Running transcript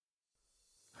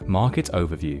Market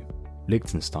Overview,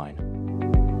 Liechtenstein.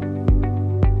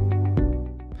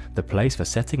 The place for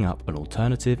setting up an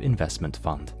alternative investment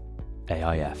fund,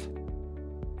 AIF.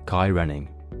 Kai Renning,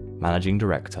 Managing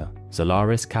Director,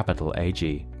 Solaris Capital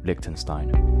AG,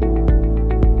 Liechtenstein.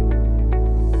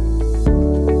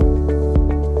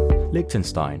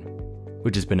 Liechtenstein,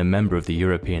 which has been a member of the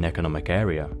European Economic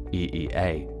Area,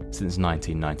 EEA, since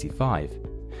 1995,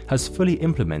 has fully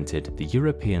implemented the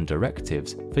European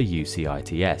directives for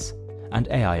UCITS and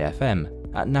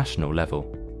AIFM at national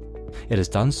level. It has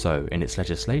done so in its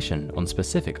legislation on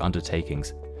specific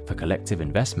undertakings for collective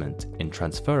investment in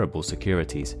transferable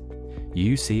securities,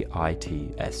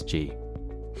 UCITSG,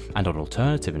 and on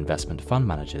alternative investment fund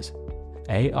managers,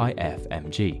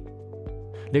 AIFMG.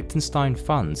 Liechtenstein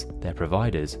funds, their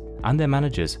providers, and their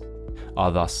managers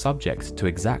are thus subject to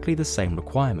exactly the same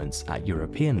requirements at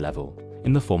European level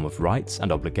in the form of rights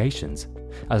and obligations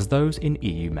as those in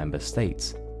EU member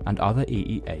states and other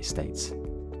EEA states.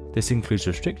 This includes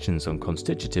restrictions on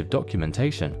constitutive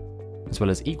documentation, as well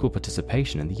as equal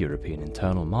participation in the European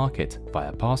internal market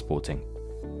via passporting.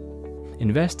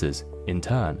 Investors, in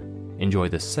turn, enjoy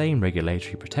the same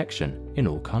regulatory protection in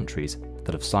all countries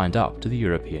that have signed up to the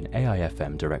European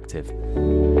AIFM directive.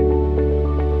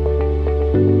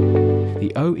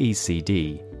 The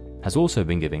OECD has also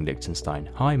been giving Liechtenstein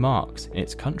high marks in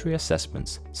its country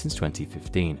assessments since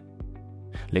 2015.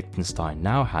 Liechtenstein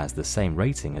now has the same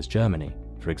rating as Germany,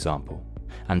 for example,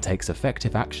 and takes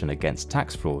effective action against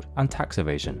tax fraud and tax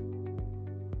evasion.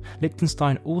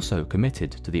 Liechtenstein also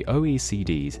committed to the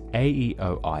OECD's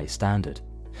AEOI standard,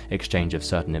 exchange of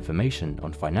certain information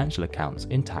on financial accounts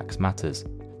in tax matters,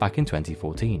 back in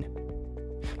 2014.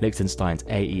 Liechtenstein's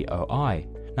AEOI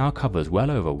now covers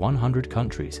well over 100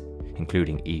 countries,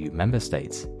 including EU member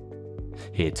states.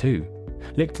 Here too,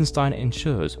 Liechtenstein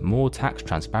ensures more tax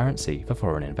transparency for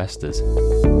foreign investors.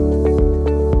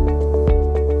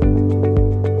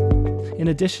 In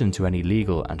addition to any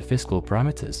legal and fiscal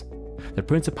parameters, the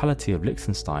Principality of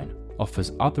Liechtenstein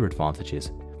offers other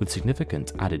advantages with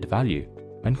significant added value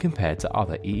when compared to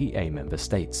other EEA member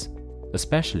states,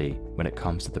 especially when it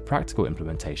comes to the practical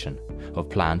implementation of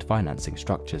planned financing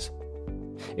structures.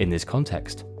 In this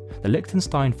context, the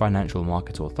Liechtenstein Financial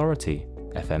Market Authority,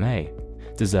 FMA,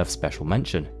 deserves special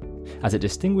mention, as it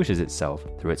distinguishes itself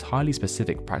through its highly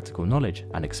specific practical knowledge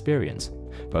and experience,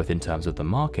 both in terms of the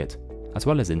market as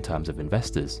well as in terms of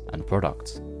investors and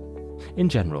products. In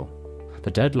general,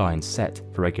 the deadlines set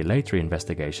for regulatory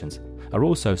investigations are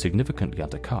also significantly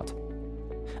undercut,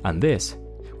 and this,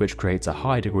 which creates a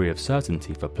high degree of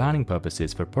certainty for planning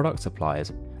purposes for product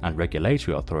suppliers and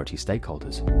regulatory authority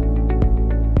stakeholders.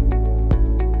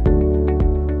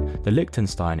 The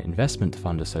Liechtenstein Investment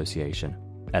Fund Association,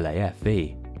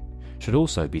 LAFV, should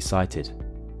also be cited.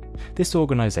 This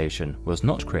organisation was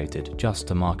not created just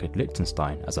to market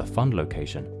Liechtenstein as a fund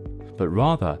location, but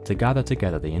rather to gather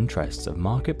together the interests of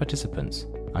market participants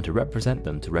and to represent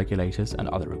them to regulators and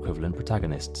other equivalent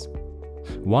protagonists.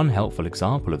 One helpful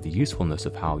example of the usefulness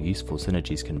of how useful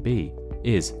synergies can be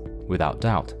is, without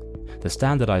doubt, the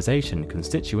standardisation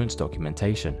constituents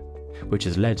documentation, which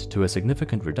has led to a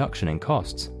significant reduction in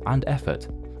costs and effort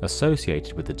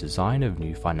associated with the design of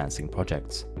new financing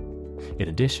projects. In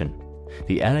addition,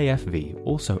 the LAFV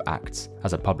also acts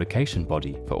as a publication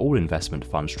body for all investment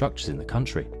fund structures in the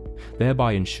country,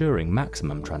 thereby ensuring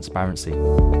maximum transparency.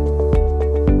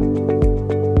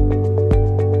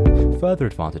 Further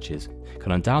advantages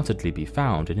can undoubtedly be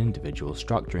found in individual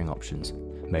structuring options,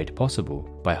 made possible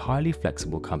by highly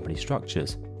flexible company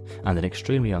structures and an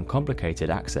extremely uncomplicated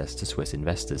access to Swiss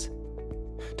investors.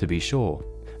 To be sure,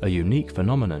 a unique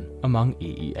phenomenon among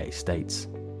EEA states.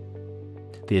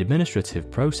 The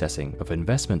administrative processing of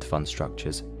investment fund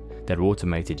structures, their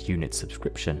automated unit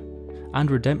subscription and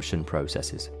redemption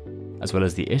processes, as well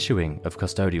as the issuing of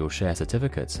custodial share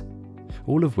certificates,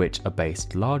 all of which are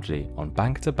based largely on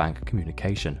bank-to-bank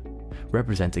communication,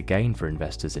 represent a gain for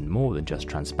investors in more than just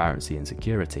transparency and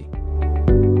security.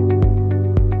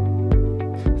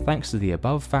 Thanks to the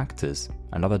above factors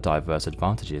and other diverse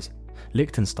advantages,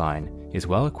 Liechtenstein is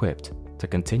well equipped to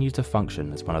continue to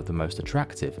function as one of the most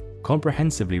attractive,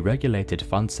 comprehensively regulated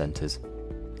fund centres,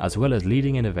 as well as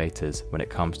leading innovators when it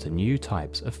comes to new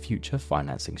types of future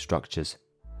financing structures.